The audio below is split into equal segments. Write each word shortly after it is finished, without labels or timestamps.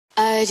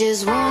I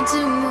just want to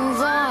move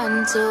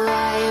on, so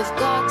I have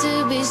got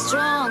to be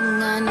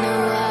strong. I know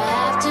I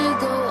have to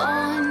go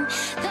on.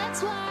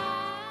 That's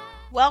why.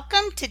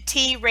 Welcome to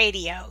T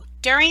Radio.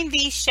 During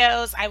these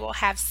shows, I will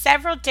have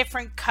several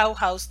different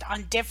co-hosts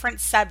on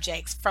different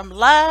subjects, from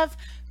love,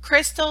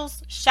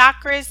 crystals,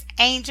 chakras,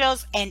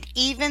 angels, and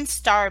even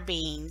star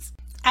beings.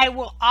 I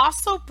will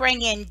also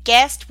bring in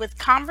guests with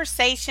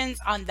conversations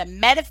on the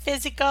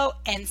metaphysical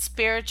and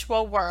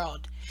spiritual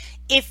world.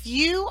 If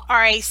you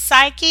are a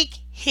psychic,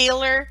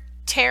 healer,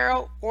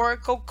 tarot,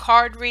 oracle,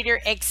 card reader,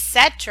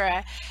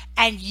 etc.,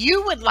 and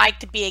you would like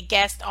to be a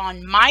guest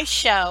on my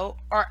show,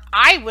 or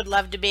I would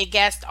love to be a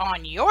guest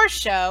on your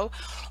show,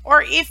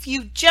 or if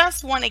you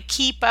just want to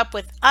keep up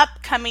with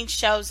upcoming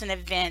shows and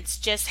events,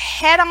 just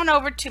head on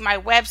over to my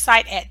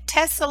website at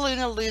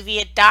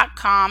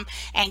tessalunaluvia.com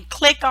and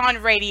click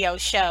on radio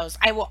shows.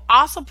 I will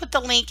also put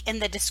the link in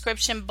the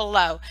description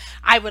below.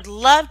 I would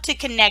love to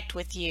connect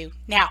with you.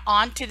 Now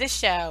on to the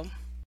show.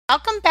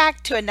 Welcome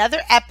back to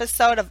another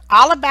episode of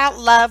All About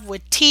Love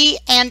with T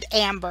and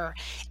Amber.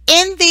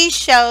 In these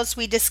shows,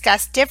 we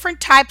discuss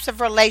different types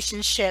of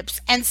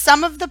relationships and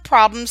some of the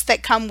problems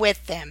that come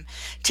with them.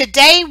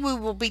 Today, we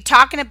will be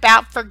talking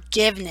about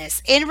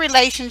forgiveness in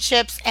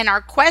relationships, and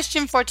our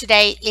question for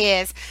today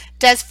is,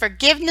 does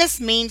forgiveness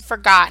mean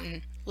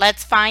forgotten?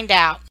 Let's find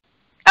out.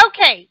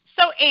 Okay,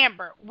 so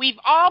Amber, we've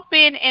all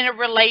been in a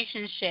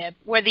relationship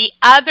where the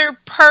other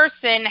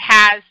person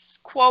has,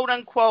 quote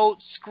unquote,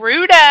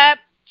 screwed up,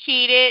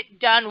 cheated,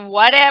 done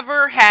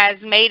whatever has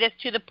made us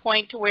to the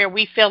point to where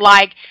we feel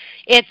like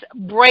it's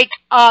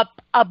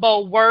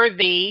break-up-able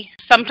worthy.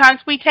 Sometimes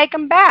we take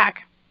them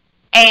back.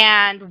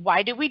 And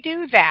why do we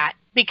do that?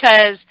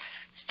 Because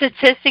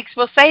statistics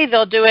will say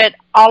they'll do it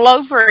all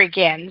over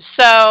again.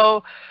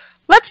 So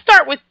let's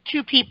start with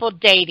two people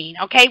dating,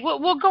 okay?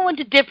 We'll go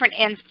into different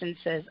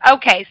instances.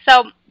 Okay,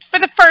 so for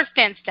the first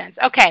instance,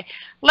 okay,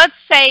 let's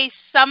say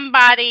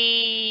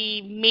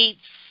somebody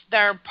meets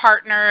their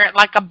partner at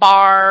like a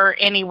bar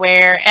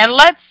anywhere, and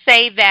let's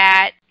say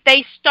that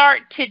they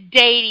start to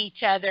date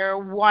each other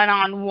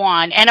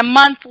one-on-one, and a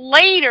month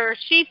later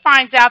she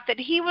finds out that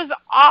he was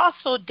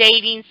also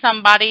dating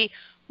somebody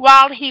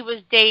while he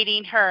was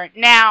dating her.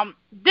 Now,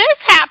 this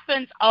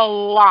happens a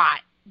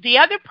lot. The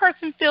other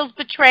person feels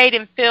betrayed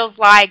and feels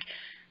like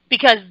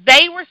because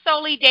they were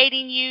solely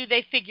dating you,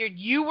 they figured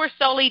you were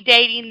solely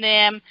dating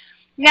them.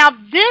 Now,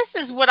 this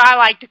is what I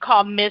like to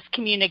call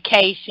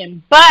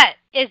miscommunication, but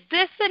is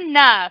this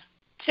enough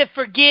to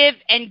forgive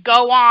and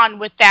go on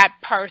with that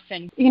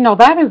person? You know,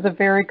 that is a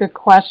very good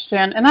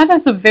question, and that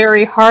is a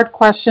very hard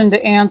question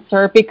to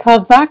answer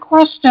because that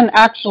question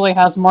actually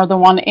has more than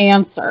one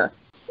answer.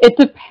 It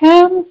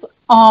depends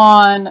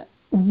on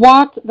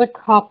what the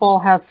couple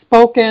has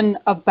spoken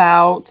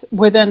about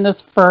within this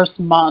first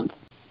month.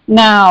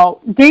 Now,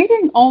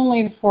 dating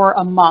only for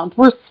a month,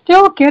 we're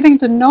still getting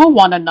to know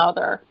one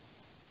another.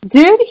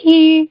 Did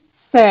he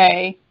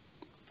say,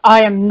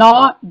 I am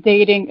not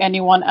dating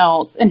anyone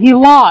else, and he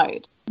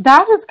lied?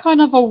 That is kind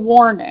of a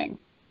warning.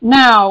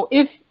 Now,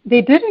 if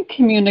they didn't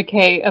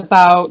communicate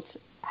about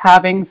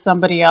having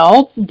somebody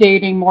else,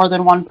 dating more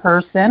than one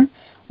person,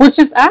 which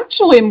is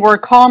actually more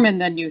common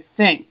than you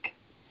think.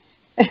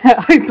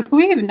 I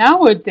believe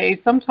nowadays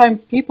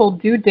sometimes people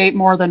do date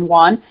more than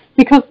one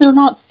because they're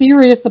not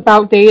serious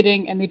about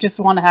dating and they just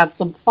want to have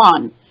some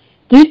fun.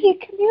 Did he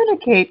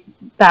communicate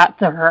that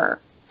to her?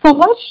 So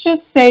let's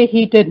just say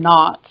he did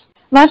not.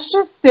 Let's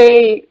just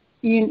say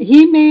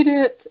he made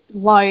it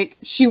like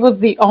she was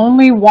the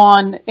only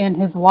one in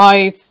his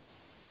life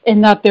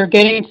and that they're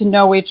getting to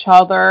know each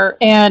other,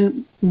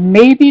 and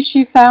maybe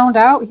she found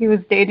out he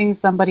was dating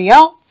somebody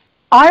else.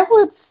 I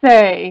would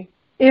say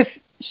if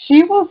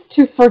she was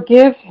to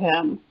forgive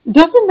him,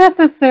 doesn't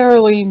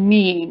necessarily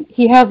mean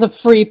he has a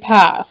free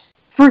pass.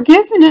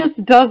 Forgiveness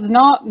does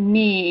not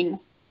mean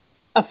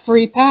a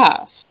free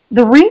pass.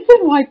 The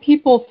reason why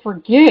people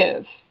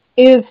forgive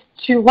is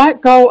to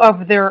let go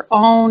of their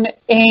own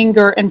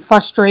anger and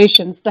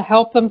frustrations to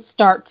help them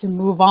start to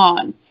move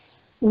on.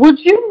 Would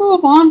you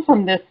move on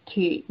from this,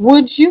 T?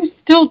 Would you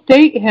still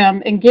date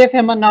him and give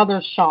him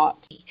another shot?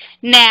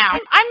 Now,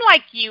 I'm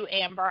like you,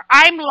 Amber.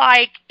 I'm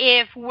like,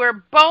 if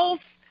we're both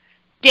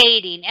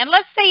dating, and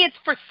let's say it's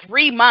for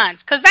 3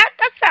 months, because that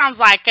sounds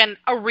like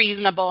a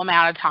reasonable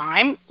amount of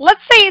time. Let's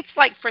say it's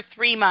like for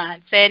 3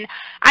 months, and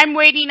I'm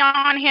waiting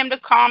on him to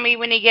call me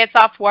when he gets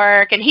off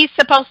work, and he's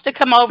supposed to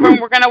come over,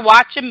 and we're going to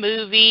watch a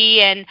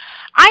movie, and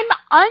I'm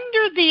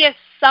under the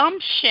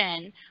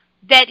assumption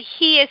that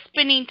he is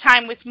spending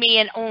time with me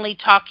and only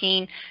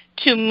talking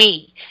to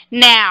me.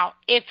 Now,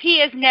 if he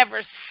has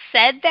never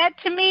said that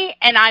to me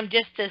and I'm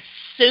just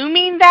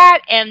assuming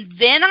that, and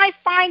then I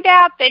find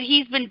out that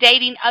he's been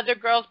dating other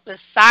girls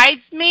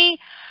besides me,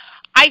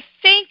 I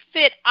think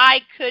that I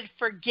could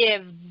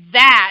forgive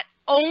that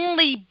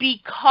only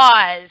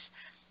because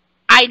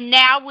I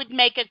now would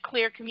make a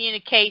clear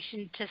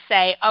communication to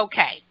say,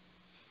 okay,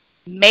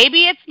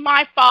 maybe it's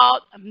my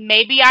fault,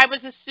 maybe I was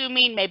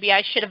assuming, maybe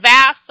I should have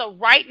asked, so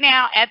right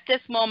now, at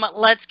this moment,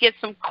 let's get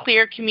some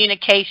clear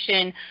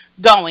communication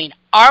going.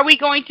 Are we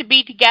going to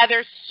be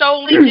together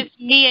solely just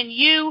me and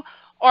you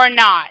or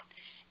not?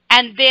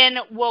 And then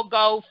we'll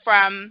go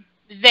from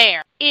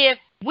there. If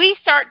we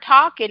start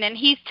talking and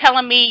he's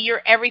telling me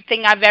you're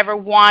everything I've ever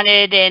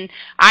wanted and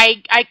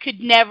I could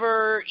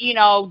never,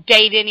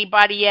 date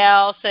anybody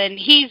else, and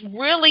he's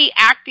really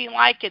acting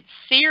like it's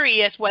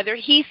serious, whether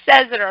he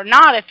says it or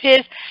not, if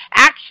his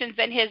actions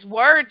and his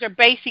words are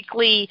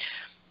basically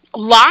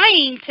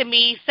lying to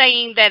me,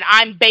 saying that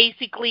I'm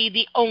basically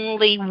the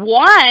only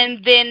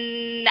one,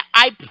 then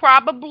I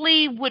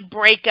probably would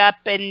break up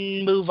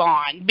and move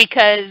on,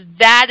 because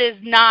that is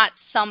not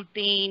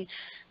something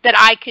that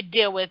I could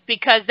deal with,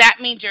 because that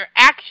means your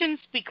actions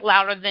speak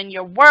louder than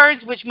your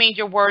words, which means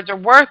your words are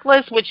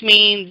worthless, which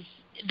means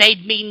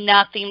they'd mean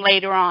nothing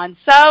later on.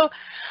 So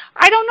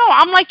I don't know.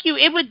 I'm like you.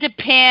 It would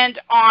depend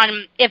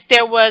on if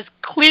there was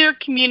clear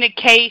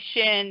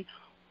communication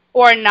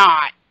or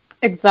not.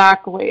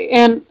 Exactly.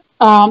 And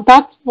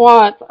that's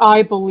what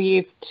I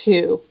believe,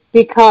 too.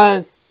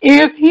 Because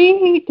if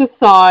he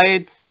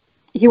decides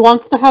he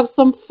wants to have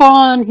some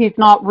fun, he's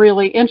not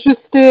really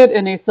interested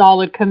in a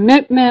solid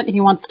commitment, he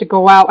wants to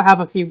go out,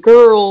 have a few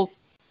girls,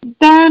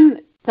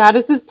 then that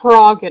is his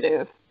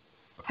prerogative.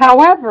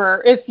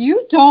 However, if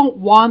you don't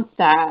want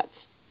that,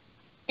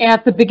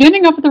 at the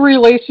beginning of the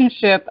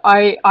relationship,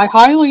 I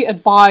highly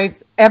advise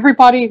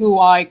everybody who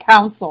I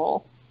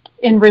counsel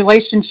in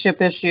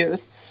relationship issues,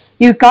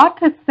 you've got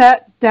to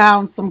set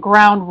down some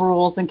ground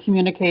rules and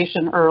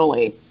communication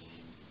early,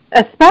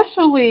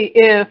 especially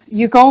if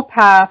you go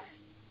past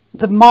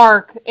the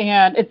mark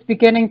and it's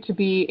beginning to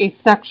be a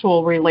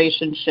sexual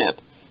relationship.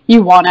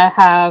 You want to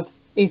have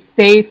a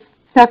safe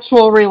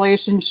sexual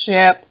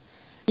relationship.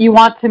 You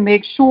want to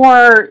make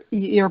sure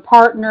your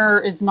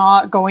partner is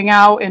not going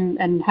out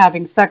and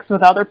having sex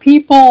with other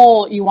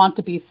people. You want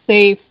to be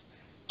safe.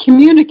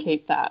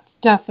 Communicate that,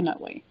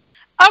 definitely.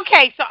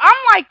 Okay, so I'm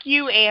like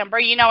you, Amber,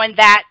 in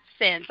that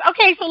sense.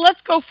 Okay, so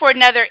let's go for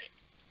another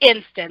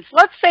instance.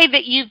 Let's say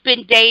that you've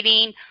been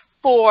dating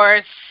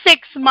for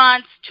 6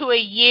 months to a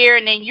year,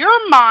 and in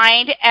your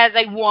mind as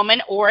a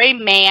woman or a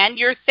man,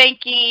 you're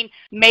thinking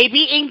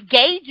maybe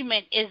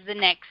engagement is the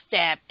next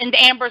step. And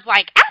Amber's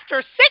like,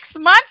 after 6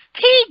 months,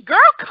 girl,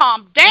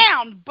 calm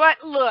down.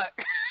 But look,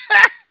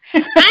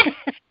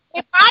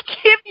 if I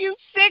give you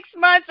 6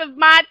 months of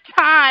my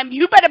time,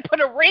 you better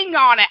put a ring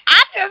on it.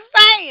 I'm just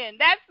saying,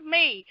 that's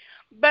me.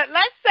 But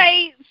let's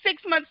say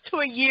 6 months to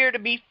a year to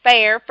be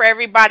fair for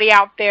everybody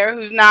out there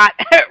who's not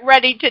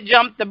ready to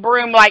jump the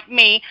broom like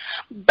me.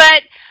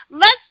 But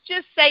let's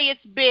just say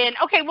it's been,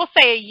 we'll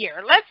say a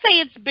year. Let's say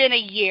it's been a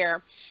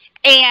year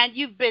and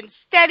you've been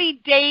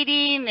steady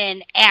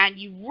dating and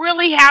you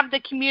really have the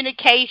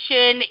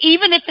communication,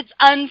 even if it's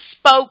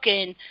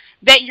unspoken,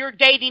 that you're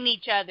dating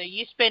each other.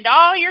 You spend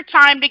all your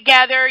time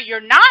together.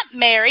 You're not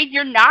married.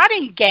 You're not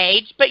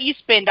engaged, but you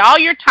spend all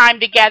your time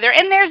together.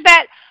 And there's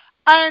that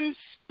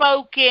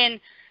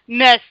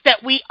unspokenness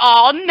that we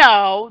all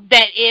know,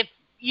 that if,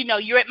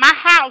 you're at my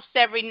house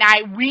every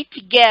night, we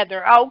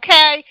together,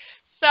 okay?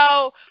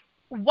 So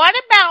what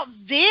about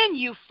then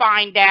you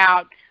find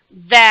out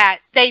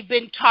that they've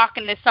been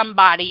talking to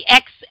somebody,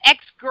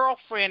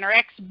 ex-girlfriend or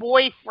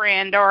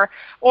ex-boyfriend,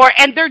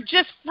 and they're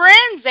just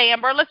friends,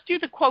 Amber. Let's do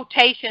the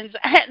quotations.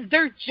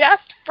 They're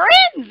just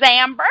friends,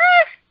 Amber.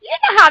 You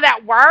know how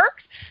that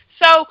works.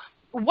 So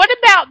what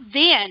about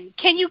then?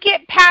 Can you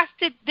get past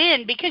it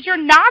then? Because you're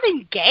not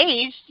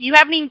engaged. You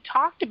haven't even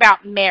talked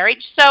about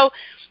marriage. So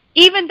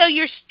even though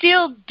you're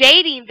still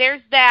dating,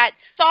 there's that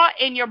thought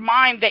in your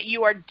mind that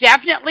you are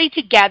definitely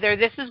together.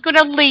 This is going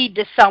to lead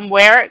to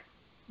somewhere.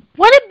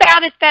 What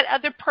about if that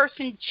other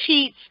person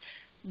cheats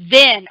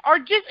then? Or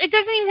just, it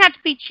doesn't even have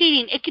to be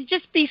cheating. It could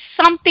just be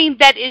something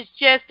that is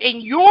just,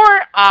 in your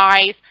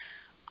eyes,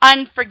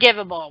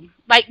 unforgivable.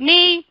 Like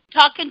me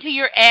talking to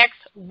your ex,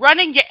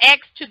 running your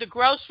ex to the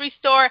grocery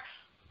store,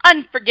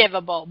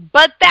 unforgivable.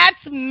 But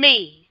that's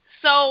me.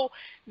 So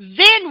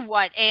then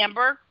what,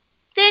 Amber?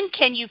 Then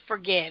can you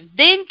forgive?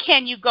 Then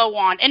can you go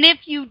on? And if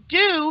you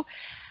do,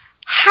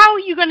 how are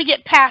you going to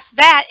get past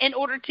that in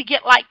order to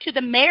get to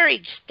the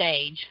marriage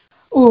stage?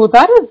 Ooh,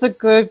 that is a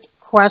good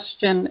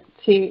question,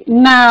 T.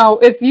 Now,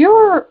 if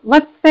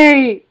let's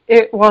say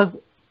it was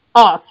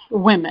us,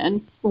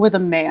 women, with a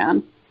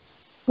man,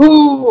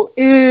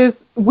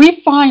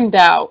 we find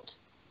out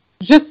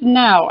just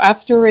now,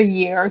 after a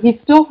year, he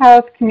still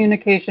has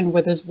communication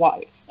with his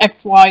wife,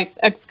 ex-wife,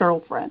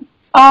 ex-girlfriend.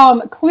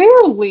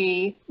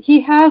 Clearly,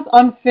 he has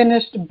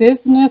unfinished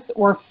business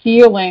or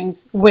feelings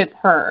with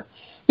her.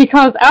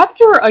 Because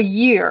after a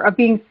year of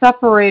being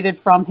separated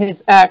from his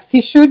ex,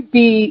 he should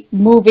be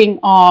moving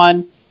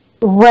on,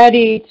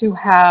 ready to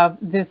have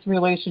this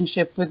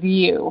relationship with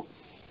you.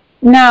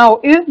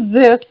 Now, is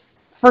this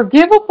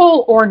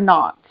forgivable or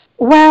not?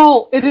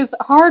 Well, it is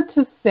hard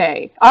to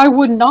say. I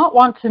would not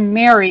want to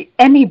marry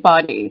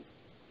anybody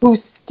who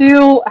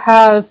still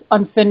has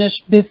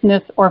unfinished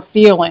business or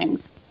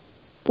feelings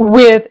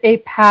with a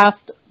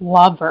past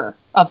lover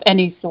of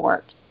any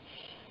sort.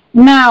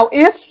 Now,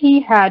 if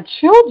he had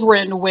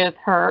children with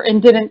her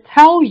and didn't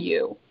tell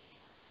you,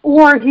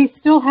 or he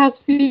still has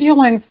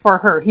feelings for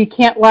her. He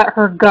can't let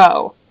her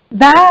go.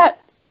 That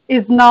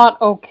is not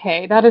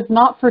okay. That is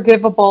not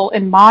forgivable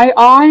in my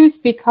eyes,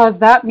 because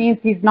that means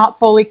he's not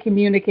fully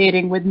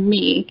communicating with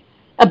me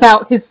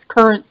about his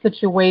current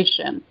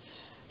situation.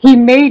 He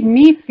made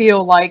me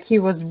feel like he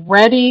was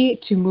ready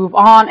to move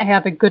on and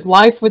have a good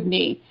life with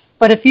me.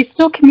 But if he's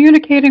still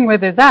communicating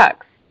with his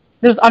ex,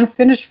 there's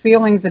unfinished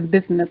feelings and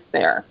business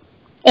there.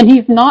 And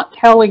he's not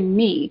telling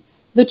me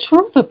the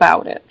truth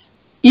about it.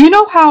 You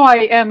know how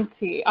I am,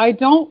 T. I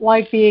don't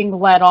like being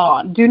led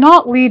on. Do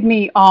not lead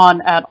me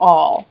on at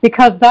all,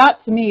 because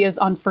that to me is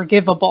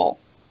unforgivable.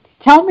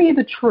 Tell me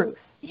the truth.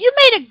 You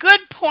made a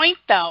good point,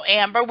 though,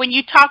 Amber, when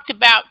you talked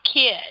about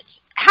kids.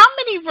 How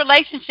many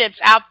relationships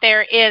out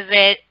there is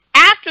it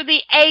after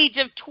the age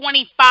of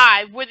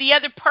 25 where the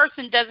other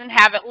person doesn't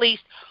have at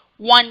least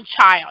one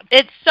child?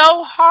 It's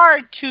so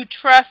hard to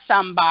trust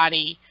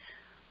somebody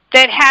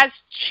that has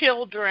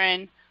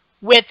children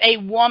with a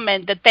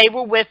woman that they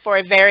were with for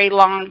a very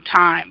long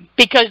time,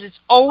 because it's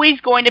always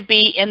going to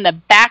be in the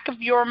back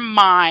of your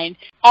mind,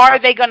 are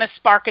they going to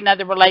spark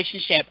another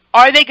relationship?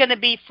 Are they going to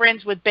be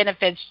friends with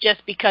benefits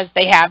just because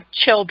they have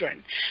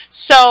children?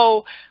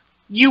 So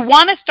you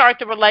want to start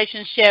the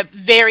relationship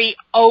very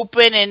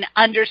open and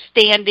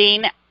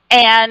understanding,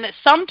 and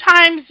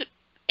sometimes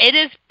it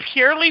is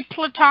purely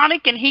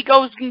platonic, and he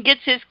goes and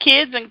gets his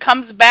kids and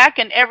comes back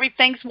and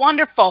everything's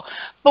wonderful.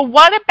 But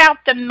what about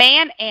the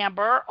man,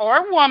 Amber,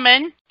 or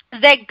woman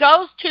that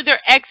goes to their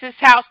ex's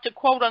house to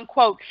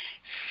quote-unquote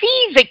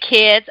see the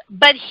kids,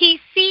 but he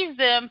sees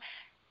them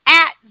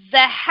at the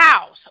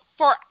house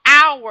for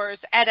hours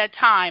at a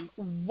time?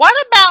 What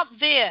about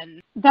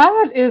then?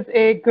 That is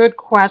a good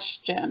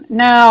question.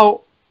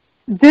 Now,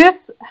 this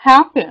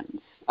happens,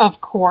 of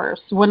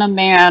course, when a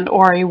man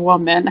or a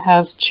woman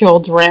has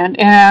children,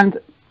 and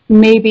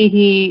maybe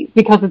he,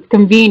 because it's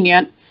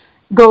convenient,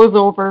 goes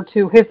over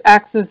to his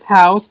ex's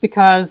house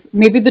because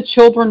maybe the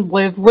children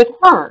live with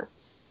her,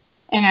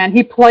 and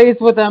he plays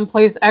with them,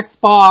 plays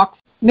Xbox,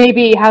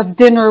 maybe has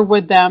dinner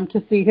with them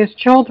to see his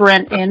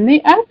children in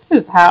the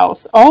ex's house.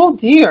 Oh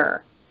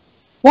dear.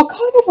 What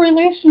kind of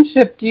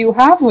relationship do you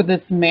have with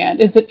this man?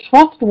 Is it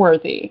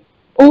trustworthy?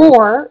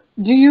 Or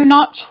do you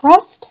not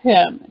trust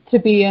him to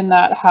be in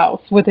that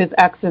house with his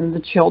ex and the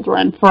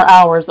children for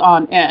hours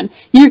on end?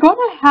 You're going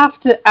to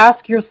have to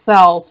ask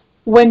yourself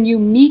when you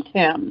meet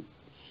him,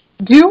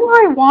 do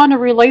I want a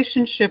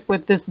relationship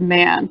with this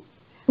man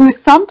who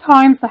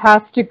sometimes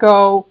has to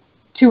go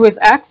to his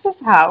ex's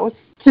house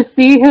to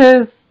see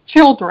his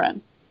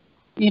children?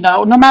 You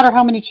know, no matter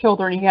how many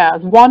children he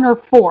has, 1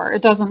 or 4,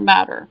 it doesn't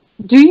matter.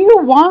 Do you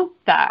want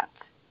that?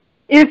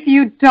 If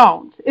you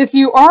don't, if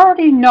you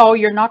already know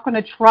you're not going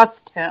to trust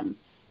him,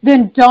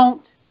 then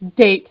don't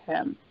date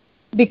him,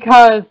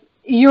 because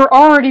you're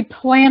already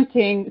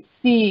planting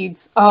seeds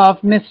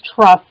of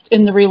mistrust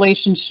in the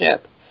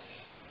relationship.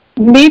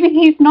 Maybe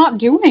he's not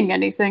doing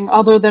anything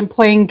other than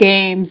playing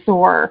games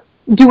or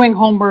doing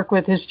homework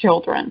with his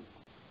children.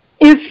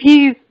 If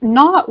he's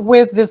not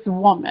with this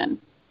woman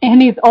and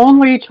he's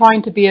only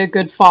trying to be a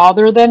good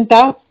father, then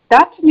that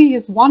to me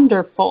is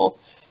wonderful.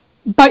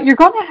 But you're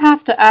going to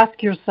have to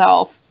ask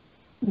yourself,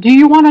 do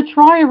you want to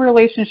try a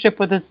relationship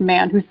with this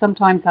man who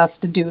sometimes has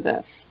to do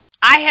this?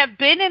 I have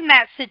been in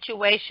that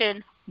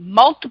situation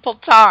multiple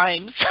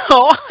times.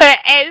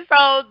 And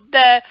so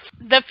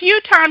the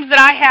few times that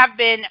I have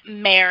been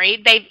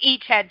married, they've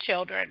each had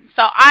children.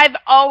 So I've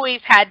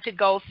always had to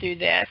go through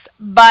this.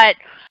 But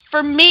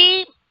for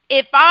me,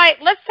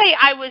 let's say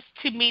I was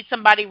to meet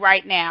somebody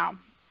right now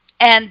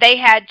and they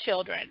had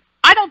children,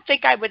 I don't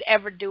think I would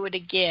ever do it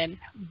again,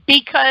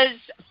 because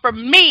for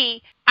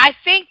me, I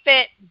think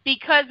that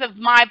because of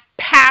my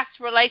past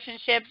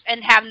relationships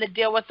and having to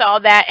deal with all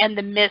that and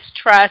the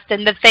mistrust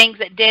and the things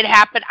that did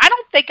happen, I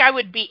don't think I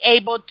would be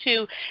able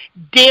to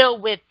deal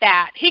with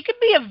that. He could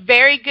be a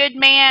very good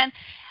man,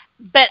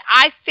 but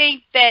I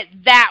think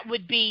that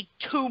would be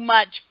too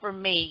much for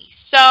me.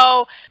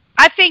 So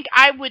I think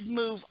I would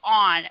move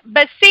on.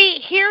 But see,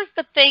 here's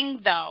the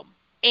thing though,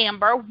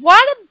 Amber,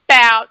 what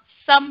about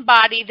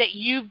somebody that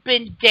you've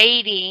been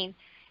dating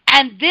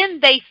and then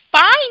they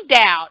find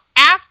out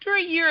after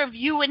a year of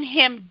you and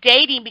him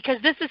dating,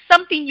 because this is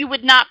something you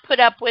would not put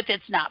up with,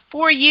 it's not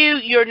for you,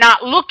 you're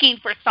not looking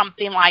for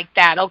something like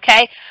that,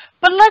 okay?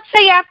 But let's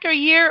say after a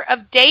year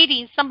of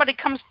dating, somebody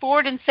comes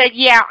forward and said,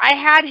 yeah, I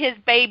had his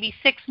baby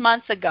 6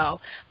 months ago.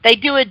 They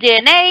do a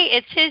DNA,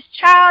 it's his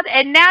child,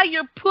 and now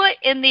you're put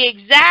in the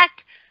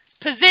exact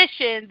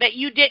position that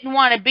you didn't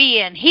want to be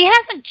in. He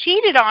hasn't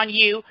cheated on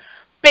you,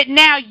 but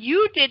now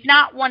you did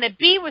not want to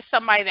be with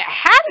somebody that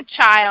had a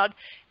child,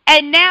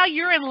 and now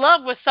you're in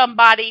love with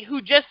somebody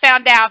who just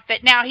found out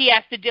that now he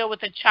has to deal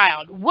with a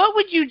child. What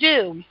would you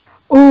do?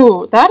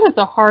 Ooh, that is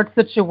a hard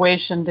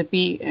situation to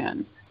be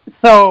in.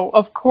 So,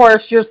 of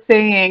course, you're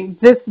saying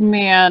this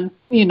man,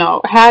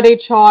 had a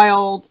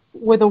child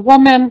with a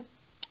woman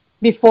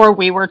before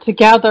we were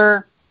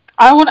together.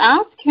 I would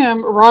ask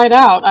him right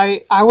out.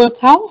 I would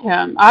tell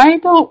him, I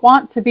don't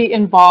want to be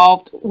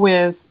involved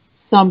with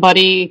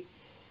somebody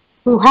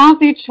who has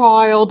a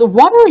child,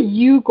 what are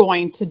you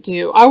going to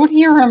do? I would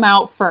hear him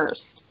out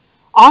first.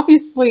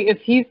 Obviously, if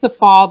he's the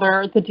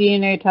father, the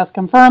DNA test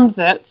confirms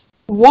it.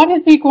 What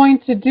is he going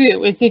to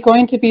do? Is he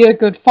going to be a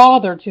good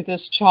father to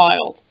this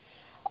child?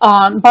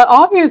 But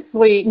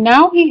obviously,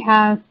 now he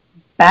has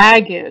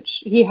baggage.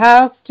 He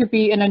has to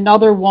be in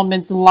another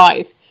woman's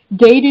life,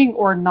 dating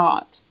or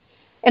not.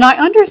 And I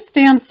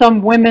understand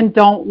some women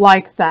don't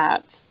like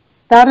that.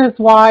 That is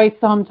why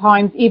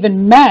sometimes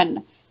even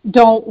men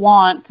don't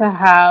want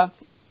to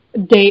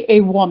date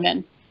a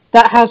woman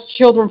that has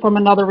children from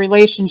another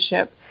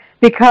relationship,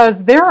 because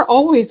they're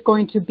always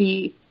going to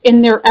be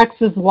in their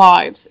ex's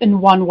lives in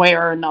one way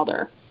or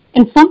another.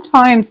 And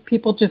sometimes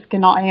people just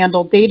cannot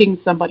handle dating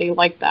somebody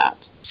like that.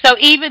 So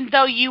even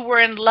though you were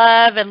in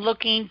love and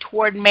looking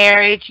toward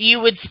marriage, you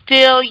would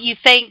still, you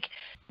think,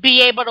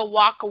 be able to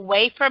walk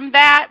away from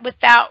that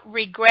without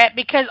regret?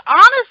 Because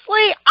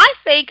honestly, I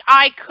think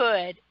I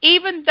could,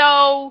 even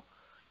though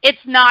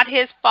it's not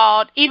his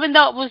fault, even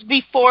though it was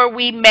before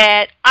we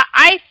met.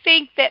 I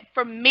think that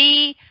for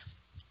me,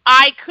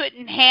 I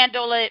couldn't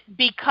handle it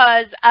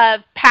because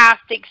of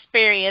past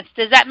experience.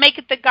 Does that make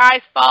it the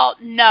guy's fault?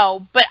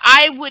 No. But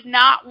I would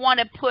not want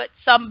to put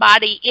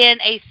somebody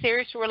in a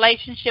serious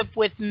relationship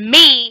with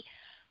me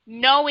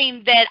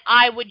knowing that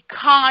I would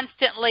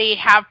constantly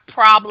have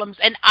problems,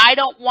 and I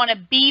don't want to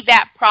be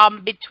that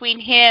problem between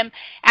him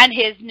and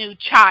his new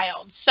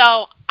child.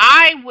 So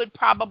I would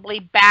probably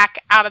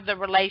back out of the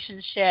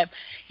relationship,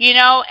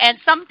 and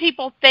some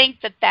people think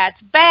that that's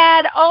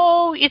bad.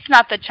 Oh, it's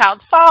not the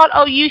child's fault.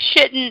 Oh, you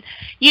shouldn't,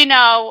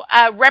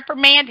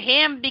 reprimand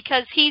him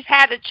because he's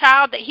had a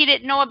child that he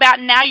didn't know about,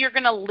 and now you're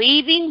going to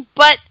leave him.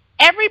 But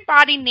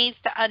everybody needs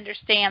to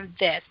understand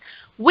this.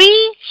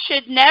 We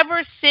should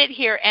never sit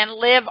here and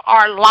live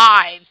our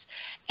lives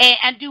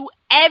and do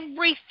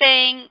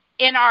everything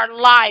in our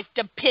life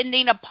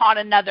depending upon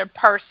another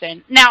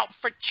person. Now,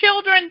 for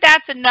children,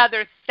 that's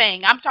another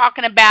thing. I'm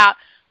talking about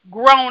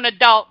grown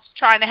adults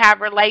trying to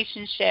have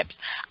relationships.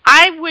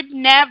 I would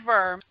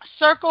never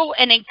circle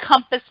and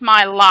encompass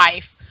my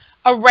life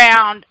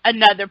around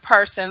another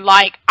person.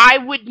 Like, I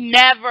would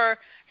never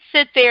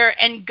sit there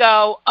and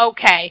go,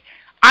 okay,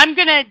 I'm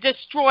going to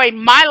destroy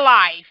my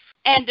life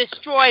and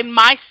destroy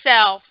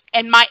myself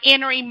and my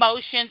inner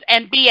emotions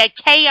and be a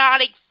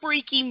chaotic,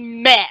 freaky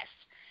mess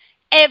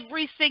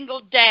every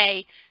single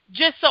day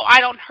just so I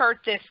don't hurt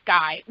this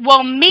guy.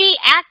 Well, me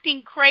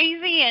acting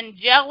crazy and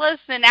jealous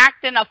and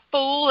acting a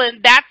fool,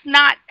 and that's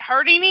not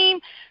hurting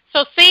him.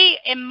 So see,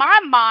 in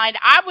my mind,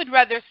 I would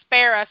rather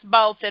spare us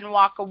both and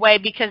walk away,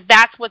 because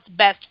that's what's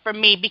best for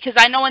me, because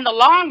I know in the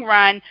long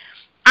run,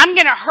 I'm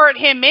going to hurt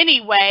him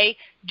anyway,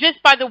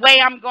 just by the way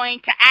I'm going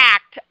to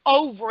act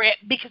over it,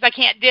 because I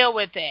can't deal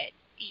with it.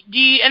 Do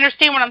you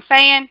understand what I'm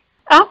saying?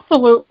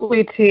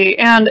 Absolutely, T.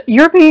 And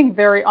you're being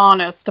very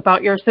honest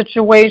about your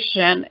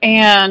situation.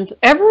 And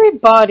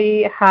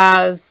everybody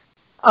has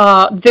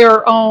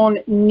their own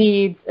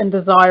needs and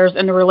desires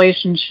in a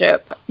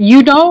relationship.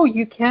 You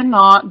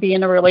cannot be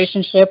in a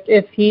relationship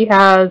if he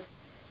has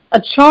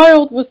a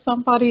child with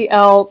somebody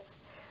else,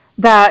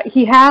 that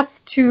he has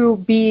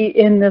to be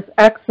in this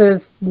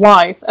ex's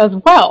life as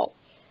well.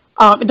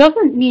 It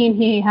doesn't mean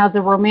he has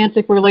a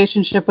romantic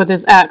relationship with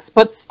his ex,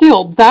 but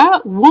still,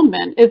 that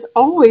woman is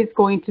always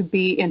going to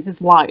be in his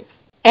life.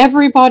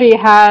 Everybody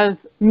has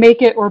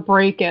make it or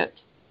break it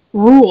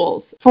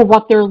rules for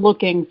what they're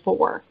looking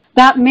for.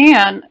 That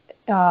man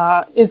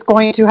is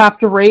going to have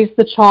to raise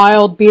the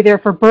child, be there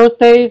for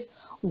birthdays.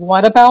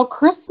 What about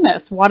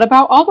Christmas? What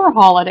about other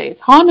holidays?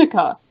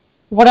 Hanukkah?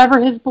 Whatever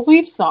his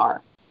beliefs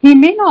are. He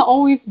may not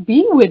always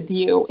be with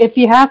you if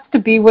he has to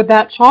be with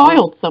that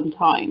child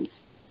sometimes.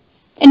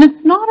 And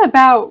it's not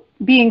about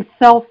being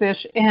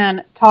selfish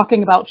and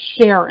talking about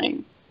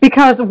sharing,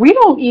 because we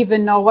don't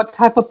even know what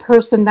type of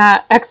person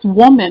that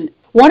ex-woman.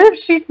 What if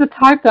she's the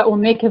type that will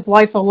make his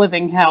life a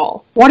living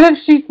hell? What if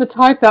she's the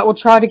type that will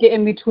try to get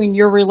in between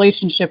your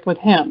relationship with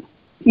him?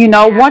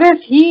 What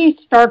if he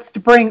starts to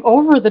bring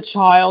over the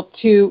child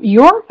to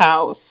your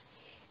house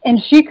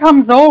and she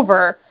comes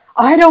over,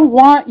 I don't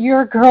want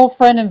your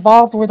girlfriend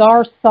involved with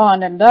our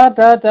son, and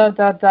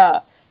da-da-da-da-da.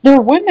 There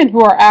are women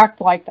who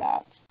act like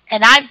that.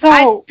 And I've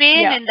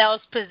been in those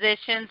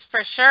positions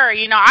for sure.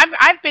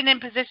 I've been in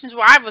positions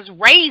where I was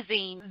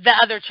raising the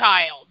other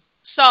child.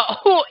 So,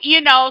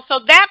 so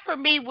that for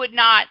me would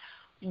not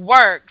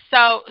work.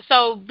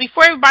 So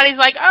before everybody's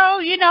like,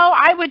 oh,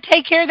 I would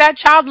take care of that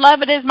child,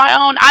 love it as my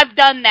own. I've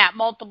done that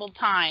multiple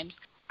times.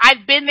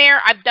 I've been there.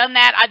 I've done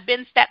that. I've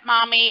been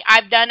stepmommy.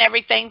 I've done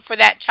everything for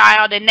that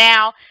child. And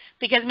now,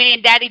 because me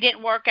and daddy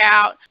didn't work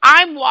out,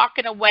 I'm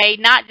walking away,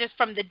 not just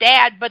from the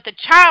dad, but the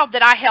child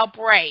that I helped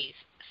raise.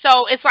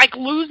 So it's like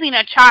losing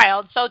a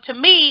child. So to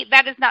me,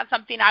 that is not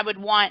something I would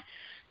want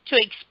to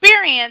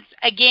experience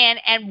again,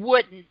 and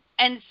wouldn't.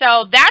 And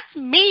so that's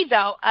me,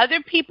 though.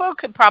 Other people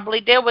could probably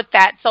deal with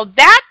that. So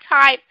that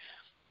type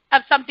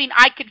of something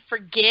I could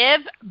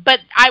forgive, but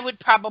I would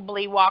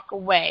probably walk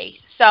away.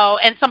 So,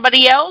 and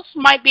somebody else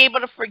might be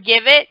able to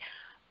forgive it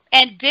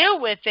and deal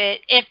with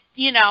it if,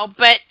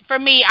 but for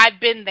me,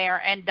 I've been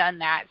there and done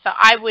that. So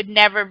I would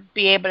never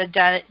be able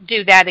to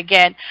do that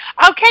again.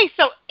 Okay,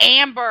 so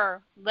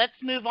Amber, let's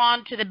move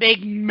on to the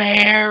big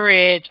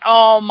marriage.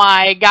 Oh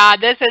my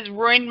God, this has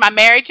ruined my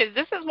marriages.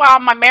 This is why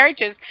my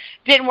marriages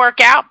didn't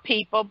work out,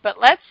 people. But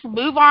let's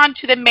move on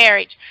to the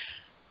marriage.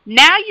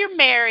 Now you're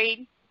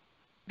married.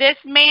 This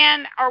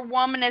man or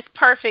woman is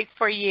perfect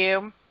for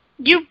you.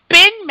 You've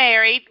been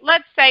married,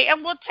 let's say,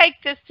 and we'll take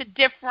this to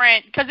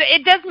different, because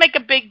it does make a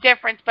big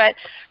difference, but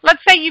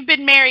let's say you've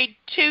been married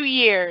 2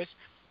 years,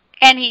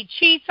 and he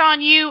cheats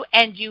on you,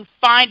 and you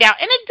find out,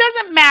 and it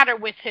doesn't matter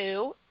with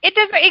who. It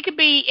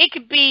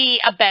could be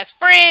a best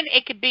friend,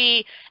 it could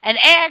be an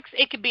ex,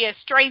 it could be a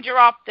stranger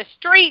off the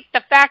street.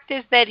 The fact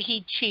is that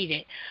he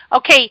cheated.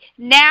 Okay,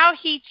 now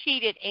he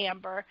cheated,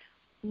 Amber.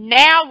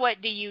 Now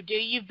what do?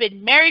 You've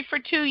been married for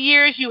 2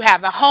 years. You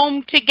have a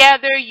home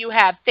together. You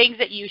have things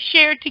that you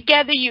share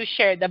together. You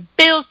share the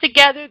bills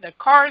together, the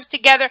cars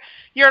together.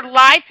 Your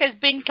life has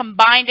been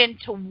combined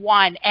into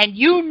one. And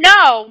you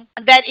know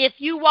that if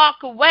you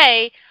walk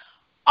away,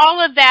 all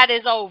of that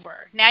is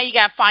over. Now you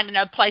got to find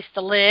another place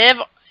to live.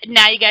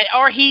 Now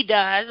or he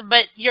does,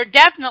 but you're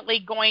definitely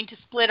going to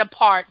split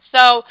apart.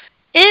 So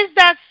is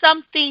that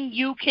something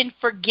you can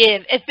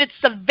forgive? If it's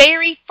the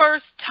very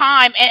first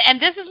time, and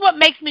this is what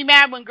makes me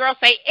mad when girls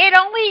say,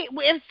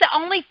 it's the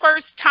only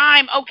first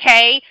time,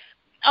 okay,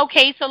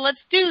 so let's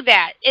do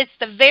that. It's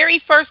the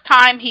very first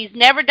time, he's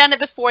never done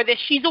it before, that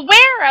she's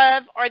aware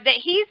of, or that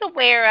he's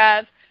aware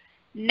of.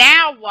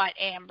 Now what,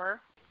 Amber?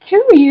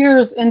 2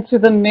 years into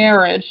the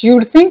marriage, you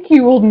would think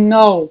he will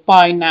know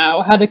by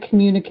now how to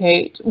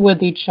communicate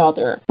with each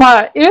other.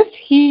 But if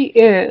he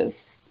is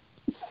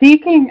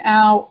seeking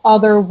out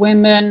other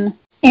women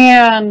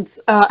and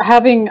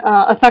having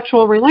a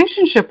sexual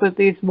relationship with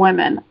these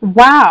women,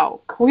 wow,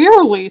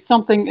 clearly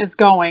something is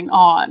going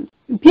on.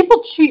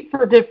 People cheat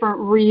for different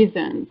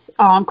reasons.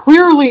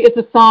 Clearly it's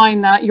a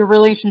sign that your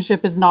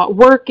relationship is not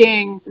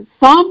working.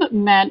 Some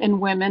men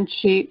and women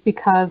cheat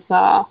because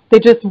they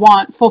just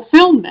want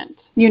fulfillment.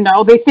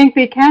 They think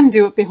they can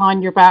do it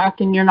behind your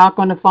back and you're not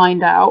going to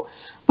find out.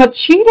 But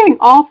cheating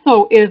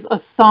also is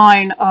a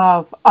sign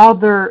of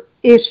other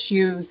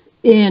issues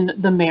in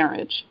the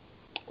marriage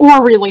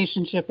or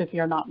relationship if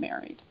you're not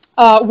married.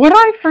 Would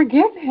I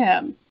forgive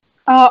him?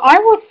 I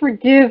would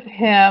forgive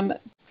him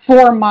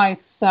for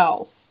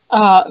myself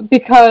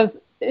because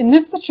in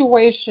this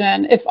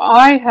situation, if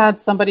I had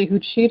somebody who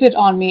cheated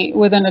on me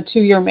within a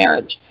 2-year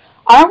marriage,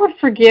 I would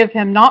forgive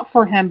him, not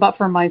for him, but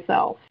for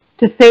myself,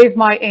 to save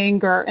my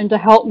anger and to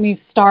help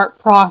me start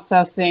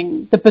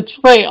processing the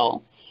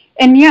betrayal.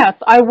 And yes,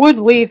 I would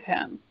leave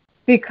him,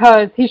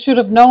 because he should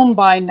have known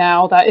by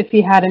now that if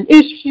he had an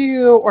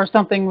issue or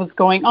something was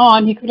going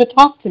on, he could have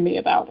talked to me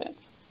about it.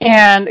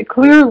 And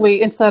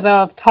clearly, instead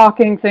of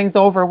talking things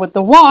over with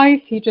the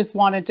wife, he just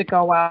wanted to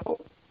go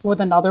out with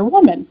another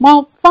woman.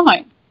 Well,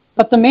 fine.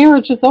 But the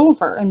marriage is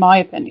over, in my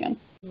opinion.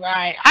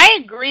 Right. I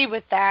agree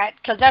with that,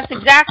 because that's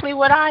exactly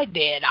what I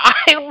did.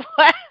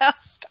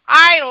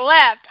 I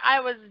left. I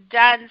was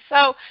done.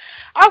 So,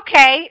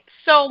 okay,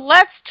 so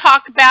let's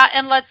talk about,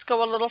 and let's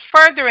go a little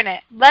further in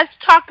it. Let's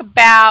talk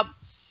about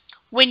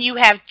when you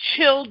have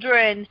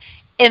children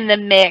in the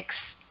mix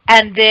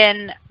and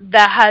then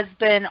the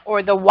husband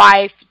or the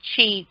wife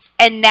cheats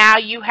and now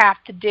you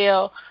have to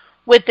deal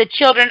with the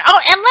children. Oh,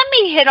 and let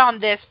me hit on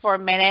this for a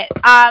minute.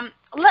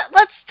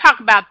 Let's talk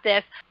about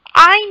this.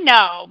 I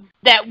know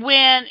that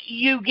when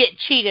you get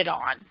cheated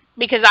on,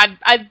 because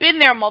I've been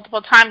there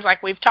multiple times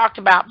like we've talked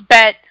about,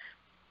 but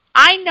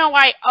I know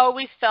I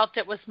always felt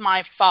it was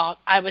my fault.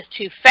 I was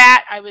too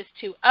fat. I was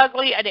too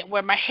ugly. I didn't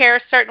wear my hair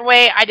a certain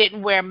way. I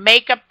didn't wear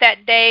makeup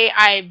that day.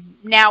 I'm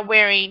now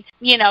wearing,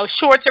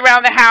 shorts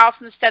around the house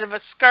instead of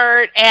a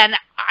skirt. And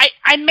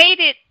I made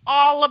it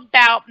all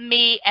about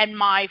me and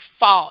my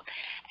fault.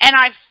 And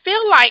I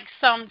feel like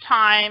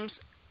sometimes,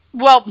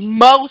 well,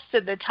 most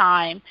of the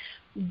time,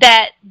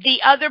 that the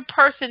other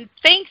person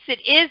thinks it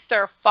is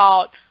their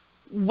fault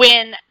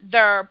when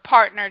their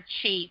partner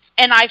cheats.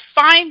 And I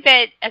find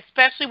that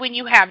especially when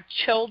you have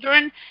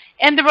children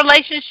in the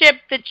relationship,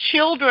 the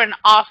children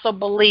also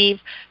believe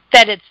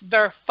that it's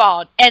their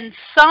fault. And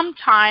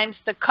sometimes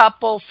the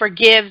couple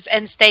forgives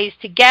and stays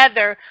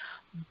together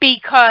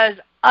because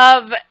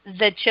of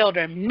the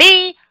children.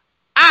 Me,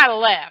 I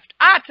left.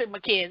 I took my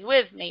kids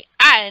with me.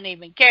 I didn't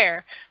even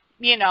care.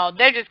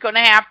 They're just going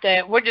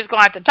to we're just going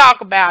to have to talk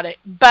about it.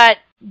 But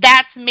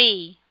that's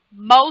me.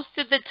 Most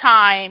of the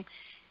time,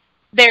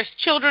 there's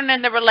children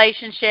in the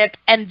relationship,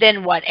 and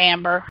then what,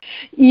 Amber?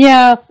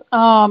 Yes,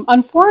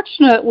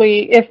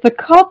 unfortunately, if the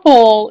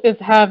couple is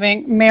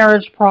having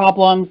marriage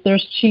problems,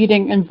 there's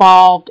cheating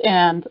involved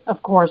and,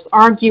 of course,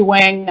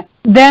 arguing,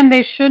 then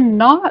they should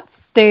not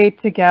stay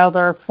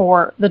together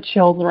for the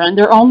children.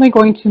 They're only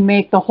going to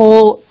make the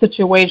whole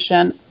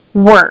situation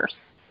worse.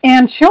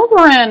 And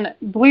children,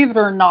 believe it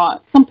or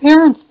not, some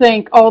parents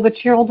think, oh, the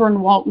children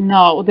won't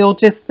know. They'll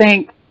just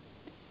think,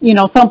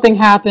 something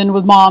happened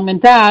with mom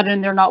and dad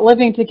and they're not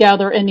living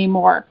together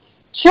anymore.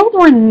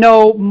 Children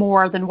know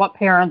more than what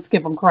parents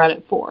give them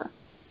credit for.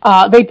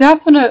 They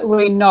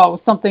definitely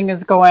know something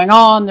is going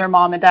on. Their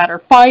mom and dad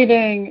are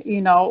fighting.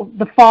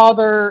 The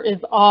father is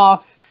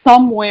off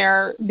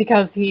somewhere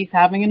because he's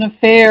having an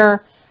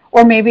affair,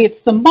 or maybe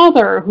it's the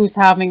mother who's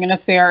having an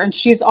affair and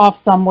she's off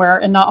somewhere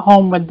and not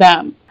home with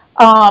them.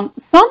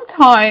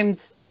 Sometimes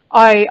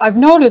I've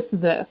noticed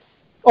this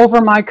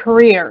over my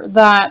career,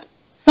 that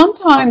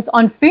sometimes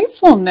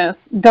unfaithfulness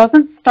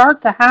doesn't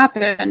start to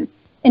happen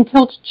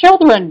until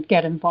children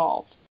get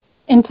involved,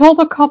 until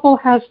the couple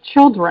has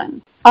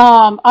children.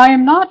 I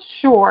am not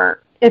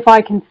sure if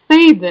I can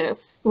say this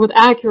with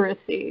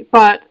accuracy,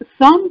 but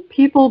some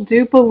people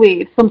do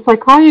believe, some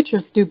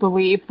psychiatrists do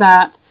believe,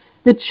 that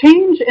the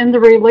change in the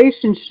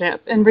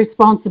relationship and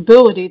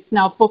responsibilities,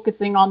 now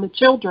focusing on the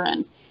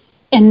children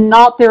and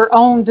not their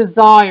own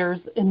desires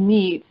and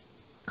needs,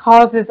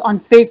 causes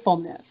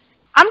unfaithfulness.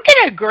 I'm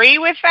going to agree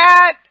with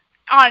that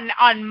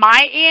on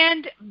my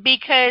end,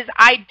 because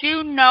I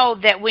do know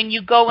that when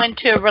you go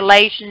into a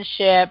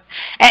relationship,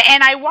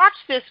 and I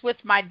watched this with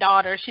my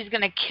daughter, she's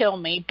going to kill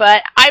me,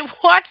 but I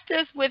watched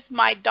this with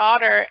my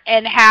daughter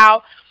and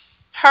how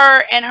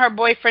her and her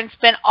boyfriend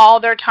spent all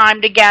their time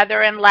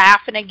together and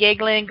laughing and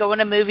giggling and going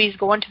to movies,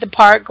 going to the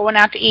park, going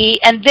out to eat,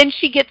 and then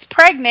she gets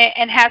pregnant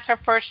and has her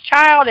first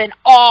child, and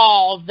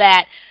all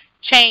that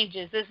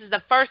changes. This is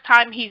the first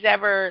time he's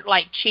ever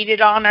cheated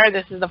on her.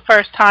 This is the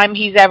first time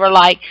he's ever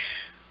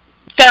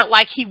felt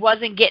like he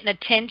wasn't getting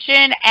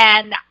attention.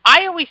 And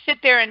I always sit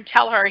there and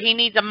tell her he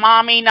needs a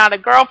mommy, not a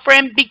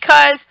girlfriend,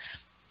 because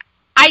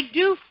I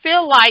do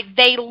feel like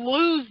they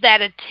lose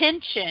that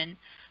attention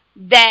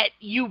that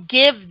you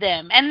give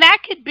them. And that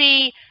could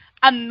be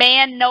a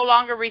man no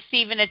longer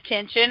receiving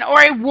attention,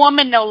 or a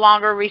woman no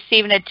longer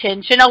receiving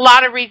attention. A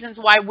lot of reasons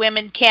why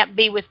women can't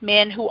be with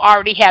men who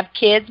already have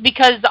kids,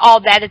 because all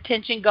that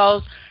attention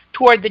goes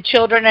toward the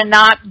children and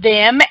not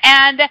them.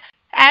 And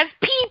as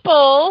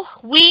people,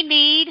 we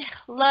need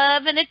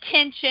love and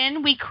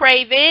attention. We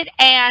crave it,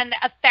 and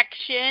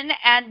affection.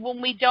 And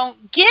when we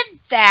don't get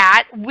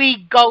that,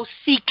 we go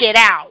seek it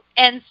out.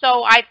 And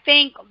so I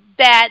think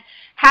that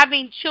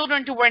having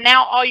children to where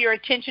now all your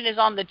attention is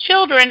on the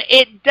children,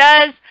 it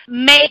does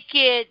make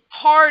it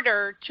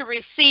harder to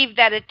receive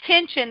that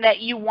attention that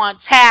you once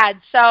had.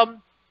 So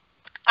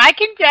I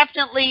can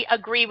definitely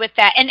agree with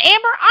that. And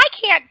Amber, I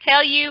can't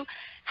tell you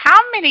how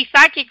many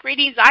psychic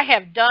readings I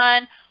have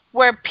done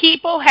where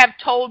people have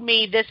told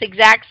me this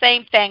exact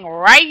same thing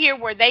right here,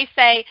 where they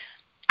say,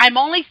 I'm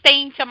only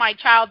staying till my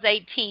child's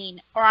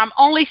 18, or I'm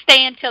only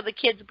staying till the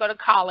kids go to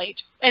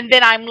college, and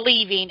then I'm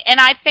leaving. And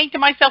I think to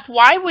myself,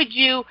 why would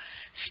you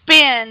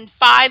spend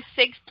 5,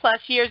 6+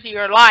 years of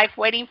your life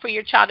waiting for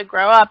your child to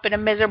grow up in a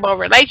miserable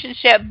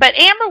relationship? But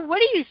Amber, what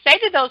do you say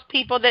to those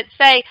people that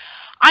say,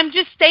 I'm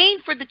just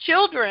staying for the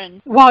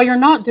children? Well, you're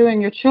not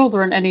doing your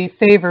children any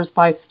favors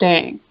by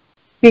staying,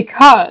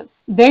 because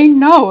they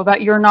know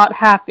that you're not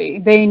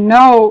happy. They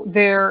know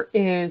there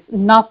is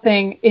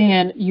nothing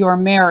in your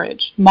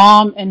marriage.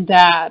 Mom and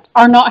dad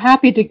are not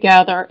happy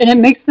together, and it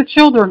makes the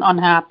children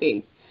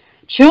unhappy.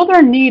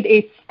 Children need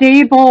a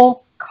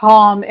stable,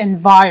 calm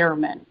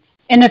environment.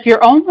 And if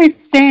you're only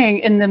staying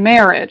in the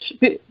marriage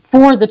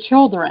for the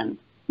children,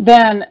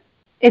 then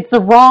it's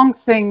the wrong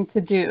thing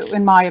to do,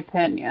 in my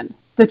opinion.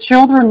 The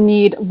children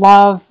need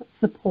love,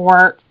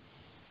 support,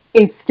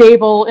 a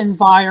stable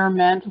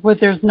environment where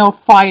there's no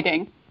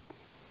fighting.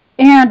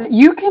 And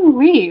you can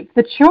leave.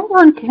 The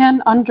children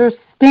can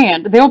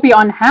understand. They'll be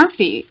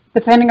unhappy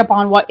depending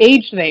upon what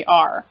age they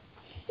are.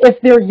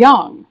 If they're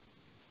young,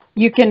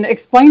 you can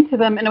explain to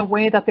them in a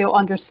way that they'll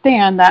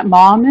understand that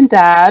mom and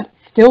dad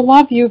still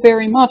love you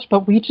very much,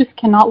 but we just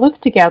cannot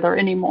live together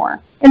anymore.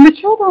 And the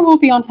children will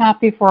be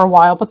unhappy for a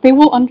while, but they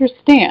will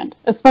understand,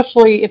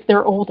 especially if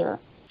they're older.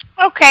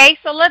 Okay,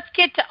 so let's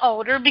get to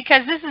older,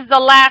 because this is the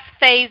last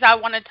phase I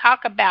want to talk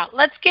about.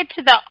 Let's get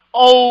to the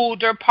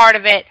older part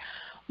of it.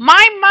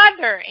 My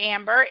mother,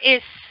 Amber,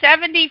 is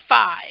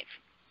 75.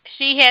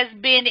 She has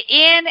been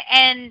in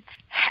and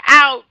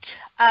out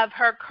of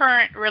her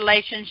current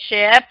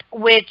relationship,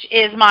 which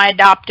is my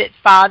adopted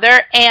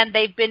father, and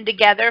they've been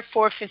together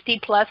for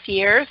 50+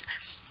 years.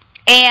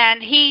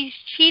 And he's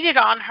cheated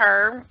on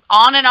her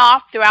on and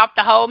off throughout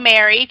the whole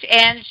marriage,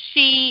 and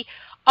she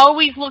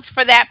always looks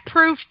for that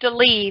proof to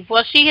leave.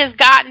 Well, she has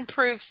gotten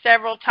proof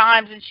several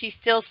times, and she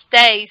still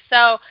stays.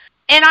 So,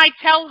 and I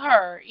tell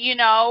her,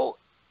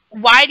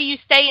 why do you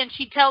stay? And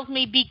she tells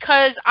me,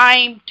 because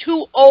I'm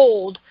too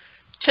old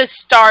to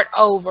start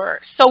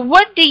over. So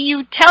what do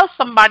you tell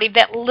somebody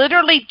that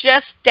literally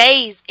just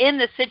stays in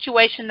the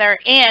situation they're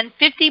in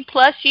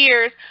 50+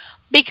 years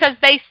because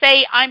they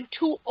say, I'm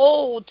too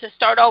old to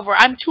start over.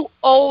 I'm too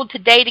old to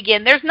date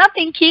again. There's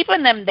nothing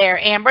keeping them there,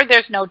 Amber.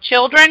 There's no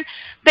children.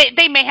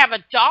 They may have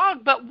a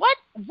dog, but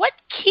what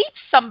keeps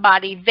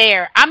somebody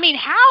there? I mean,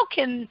 how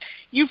can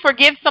you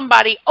forgive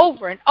somebody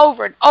over and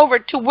over and over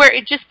to where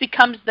it just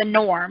becomes the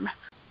norm?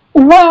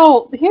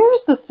 Well, here's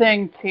the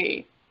thing,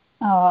 T.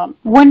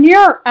 When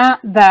you're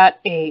at that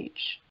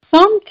age,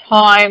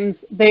 sometimes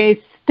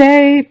they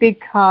stay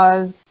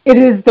because it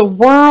is the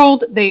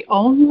world they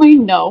only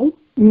know.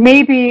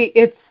 Maybe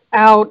it's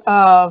out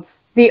of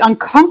the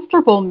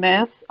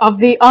uncomfortableness of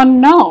the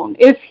unknown.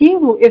 If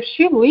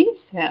she leaves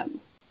him,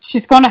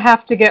 she's going to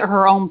have to get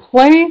her own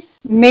place.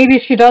 Maybe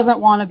she doesn't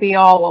want to be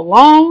all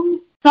alone.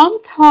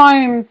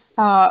 Sometimes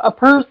a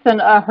person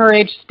her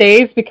age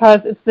stays because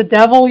it's the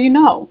devil you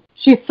know.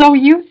 She's so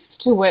used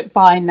to it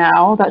by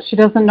now that she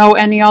doesn't know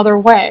any other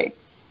way.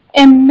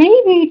 And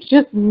maybe,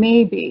 just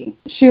maybe,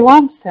 she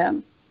loves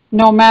him,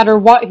 no matter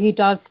what he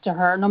does to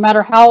her, no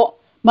matter how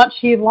much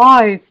he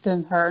lies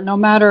to her, no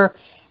matter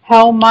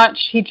how much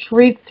he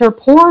treats her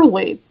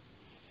poorly.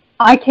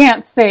 I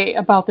can't say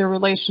about their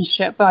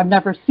relationship. I've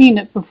never seen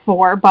it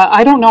before, but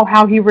I don't know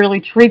how he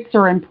really treats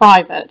her in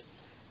private.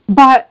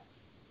 But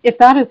if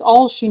that is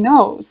all she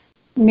knows,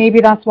 maybe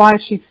that's why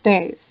she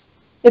stays.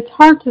 It's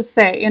hard to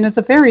say, and it's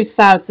a very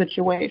sad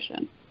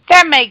situation.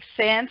 That makes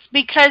sense,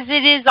 because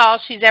it is all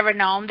she's ever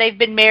known. They've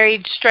been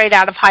married straight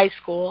out of high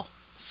school.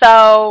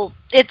 So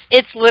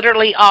it's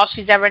literally all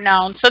she's ever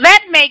known. So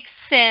that makes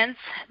sense.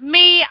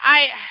 Me,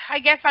 I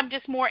guess I'm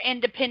just more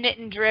independent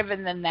and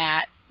driven than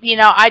that. You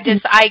know, I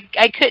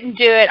couldn't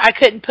do it. I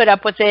couldn't put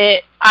up with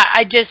it.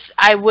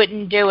 I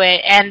wouldn't do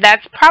it. And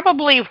that's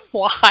probably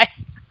why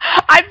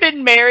I've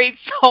been married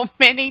so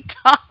many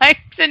times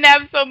and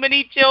have so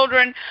many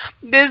children.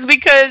 This is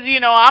because, you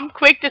know, I'm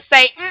quick to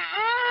say,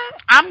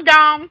 I'm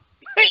gone.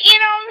 You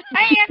know what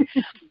I'm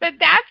saying? But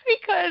that's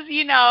because,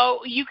 you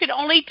know, you could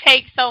only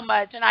take so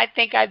much. And I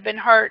think I've been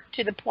hurt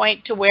to the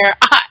point to where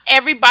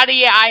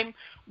everybody I'm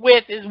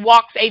with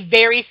walks a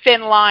very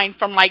thin line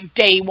from like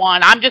day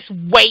one. I'm just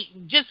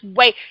waiting. Just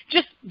wait.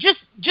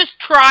 Just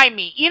try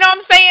me. You know what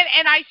I'm saying?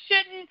 And I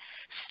shouldn't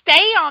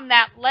stay on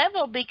that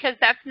level, because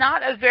that's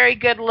not a very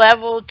good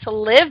level to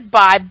live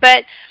by.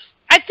 But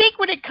I think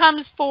when it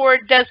comes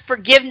forward, does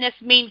forgiveness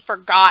mean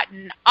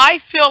forgotten? I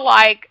feel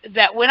like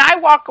that when I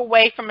walk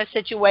away from a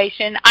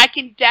situation, I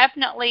can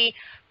definitely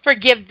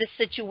forgive the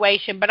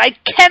situation, but I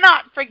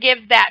cannot forgive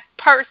that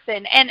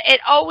person. And it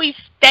always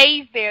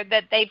stays there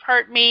that they've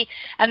hurt me,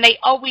 and they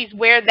always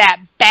wear that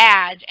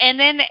badge. And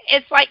then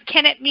it's like,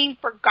 can it mean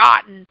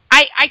forgotten?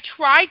 I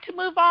try to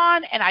move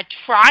on, and I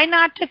try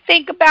not to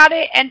think about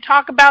it and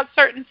talk about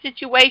certain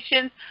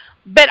situations,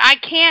 but I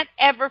can't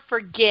ever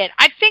forget.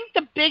 I think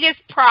the biggest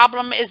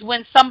problem is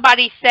when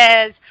somebody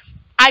says,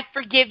 I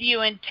forgive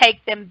you, and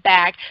take them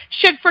back.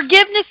 Should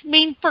forgiveness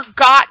mean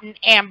forgotten,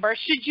 Amber?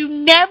 Should you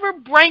never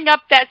bring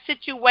up that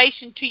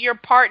situation to your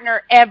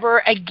partner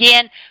ever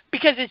again,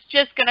 because it's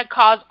just going to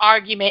cause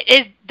argument?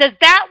 Does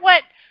that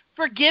what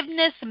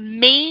forgiveness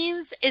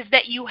means, is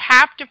that you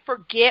have to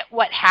forget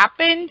what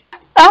happened?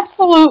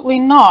 Absolutely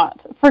not.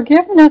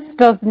 Forgiveness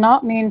does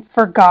not mean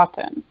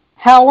forgotten.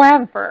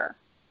 However,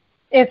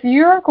 if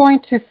you're going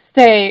to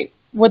stay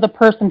with a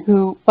person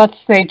who, let's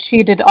say,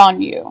 cheated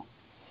on you,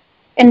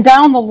 and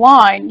down the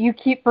line, you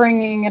keep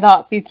bringing it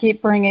up, you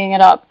keep bringing it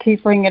up,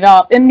 keep bringing it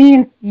up, it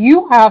means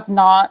you have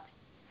not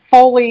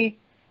fully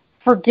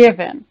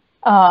forgiven.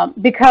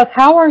 Because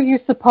how are you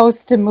supposed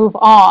to move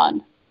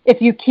on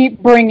if you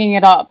keep bringing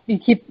it up, you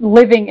keep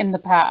living in the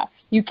past?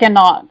 You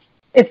cannot.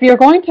 If you're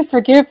going to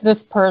forgive this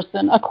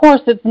person, of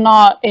course it's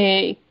not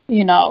a,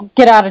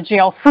 get out of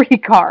jail free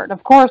card.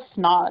 Of course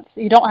not.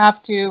 You don't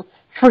have to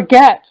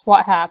forget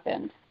what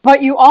happened.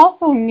 But you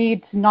also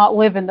need to not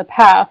live in the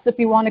past if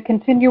you want to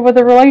continue with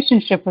a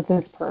relationship with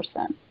this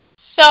person.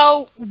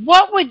 So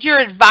what would your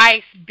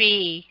advice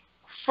be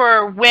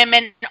for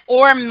women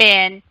or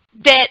men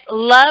that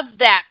love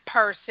that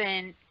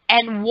person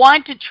and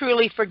want to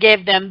truly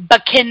forgive them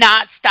but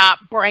cannot stop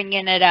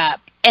bringing it up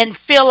and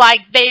feel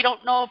like they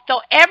don't know if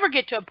they'll ever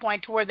get to a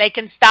point to where they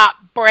can stop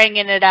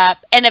bringing it up,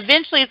 and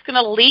eventually it's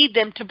going to lead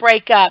them to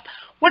break up?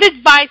 What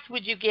advice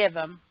would you give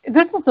them?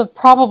 This is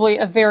probably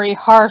a very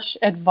harsh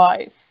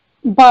advice.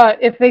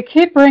 But if they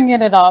keep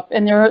bringing it up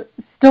and they're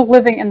still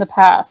living in the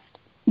past,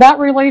 that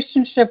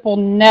relationship will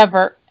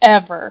never,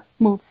 ever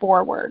move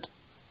forward,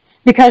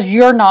 because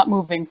you're not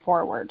moving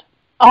forward.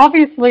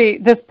 Obviously,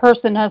 this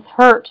person has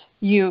hurt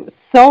you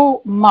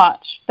so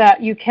much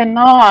that you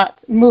cannot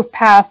move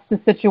past the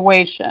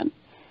situation.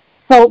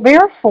 So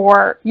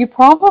therefore, you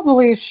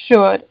probably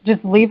should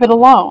just leave it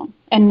alone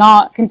and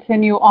not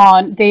continue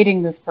on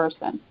dating this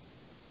person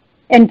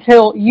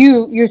until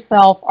you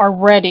yourself are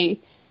ready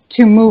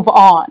to move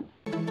on.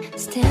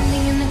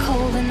 Standing in the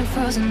cold and the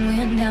frozen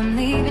wind, I'm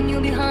leaving you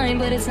behind,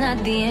 but it's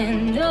not the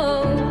end.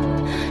 No,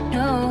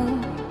 no,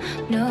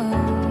 no.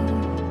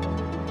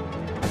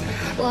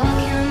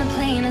 Walking on the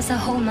plane as I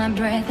hold my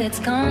breath, it's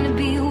gonna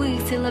be a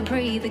week till I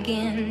breathe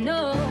again.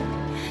 No.